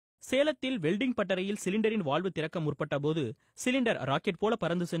சேலத்தில் வெல்டிங் பட்டறையில் சிலிண்டரின் வால்வு திறக்க முற்பட்ட போது சிலிண்டர் ராக்கெட் போல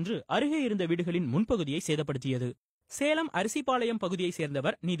பறந்து சென்று அருகே இருந்த வீடுகளின் முன்பகுதியை சேதப்படுத்தியது. சேலம் அரிசிபாளையம் பகுதியை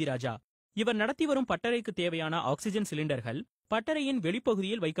சேர்ந்தவர் நீதிராஜா. இவர் நடத்தி வரும் பட்டறைக்கு தேவையான ஆக்சிஜன் சிலிண்டர்கள் பட்டறையின்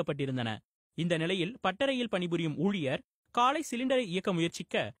வெளிப்பகுதியில் வைக்கப்பட்டிருந்தன. இந்த நிலையில் பட்டறையில் பணிபுரியும் ஊழியர் காலை சிலிண்டரை இயக்க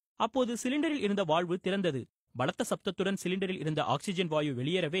முயற்சிக்க அப்போது சிலிண்டரில் இருந்த வால்வு திறந்தது. பலத்த சப்தத்துடன் சிலிண்டரில் இருந்த ஆக்சிஜன் வாயு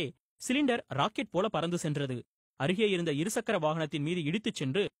வெளியேறவே சிலிண்டர் ராக்கெட் போல பறந்து சென்றது. அருகே இருந்த இருசக்கர வாகனத்தின் மீது இடித்துச்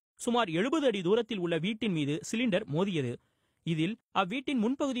சென்று சுமார் 70 அடி தூரத்தில் உள்ள வீட்டின் மீது சிலிண்டர் மோதியது. இதில் அவ்வீட்டின்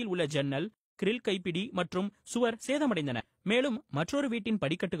முன்பகுதியில் உள்ள ஜன்னல், கிரில் கைப்பிடி மற்றும் சுவர் சேதமடைந்தன. மேலும் மற்றொரு வீட்டின்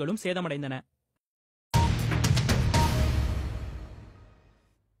படிக்கட்டுகளும் சேதமடைந்தன.